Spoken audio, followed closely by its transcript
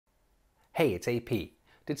Hey, it's AP.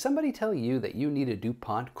 Did somebody tell you that you need a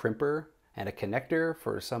Dupont crimper and a connector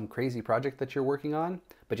for some crazy project that you're working on,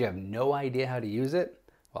 but you have no idea how to use it?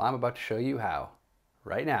 Well, I'm about to show you how,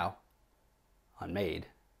 right now, on Made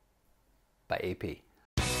by AP.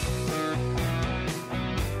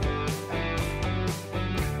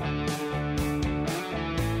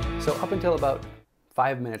 So up until about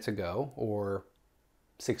 5 minutes ago, or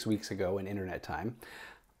 6 weeks ago in internet time,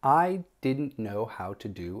 I didn't know how to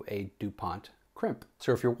do a Dupont crimp.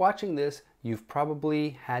 So if you're watching this, you've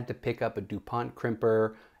probably had to pick up a Dupont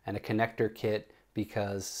crimper and a connector kit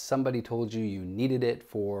because somebody told you you needed it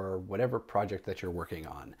for whatever project that you're working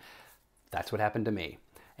on. That's what happened to me.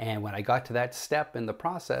 And when I got to that step in the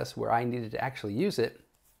process where I needed to actually use it,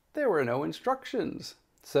 there were no instructions.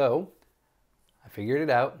 So I figured it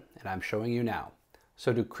out and I'm showing you now.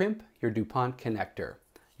 So to crimp your Dupont connector,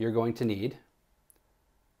 you're going to need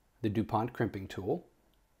the Dupont crimping tool.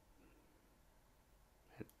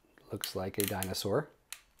 It looks like a dinosaur.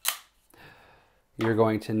 You're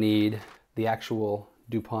going to need the actual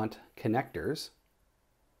Dupont connectors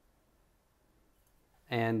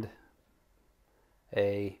and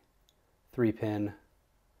a 3-pin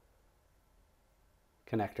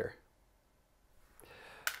connector.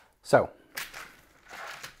 So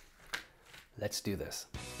let's do this.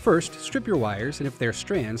 First, strip your wires, and if they're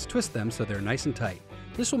strands, twist them so they're nice and tight.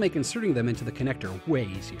 This will make inserting them into the connector way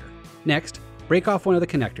easier. Next, break off one of the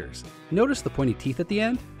connectors. Notice the pointy teeth at the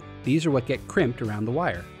end? These are what get crimped around the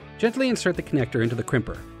wire. Gently insert the connector into the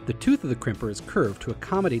crimper. The tooth of the crimper is curved to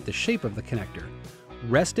accommodate the shape of the connector.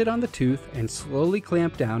 Rest it on the tooth and slowly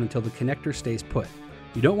clamp down until the connector stays put.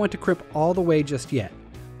 You don't want to crimp all the way just yet.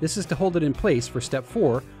 This is to hold it in place for step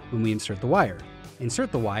 4 when we insert the wire.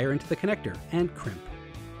 Insert the wire into the connector and crimp.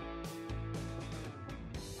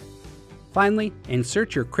 Finally,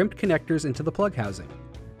 insert your crimped connectors into the plug housing.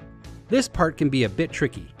 This part can be a bit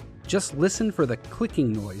tricky. Just listen for the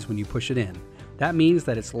clicking noise when you push it in. That means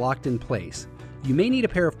that it's locked in place. You may need a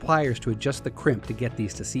pair of pliers to adjust the crimp to get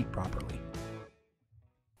these to seat properly.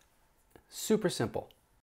 Super simple.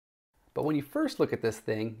 But when you first look at this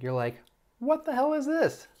thing, you're like, what the hell is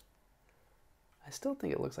this? I still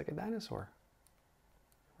think it looks like a dinosaur.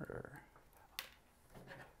 And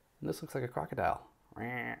this looks like a crocodile.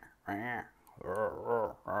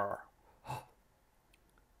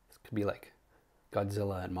 This could be like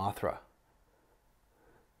Godzilla and Mothra.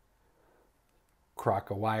 Croc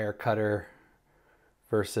a wire cutter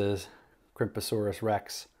versus Crimposaurus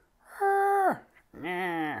Rex.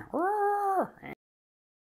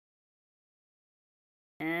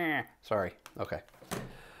 Sorry. Okay.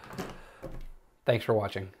 Thanks for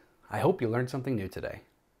watching. I hope you learned something new today.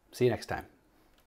 See you next time.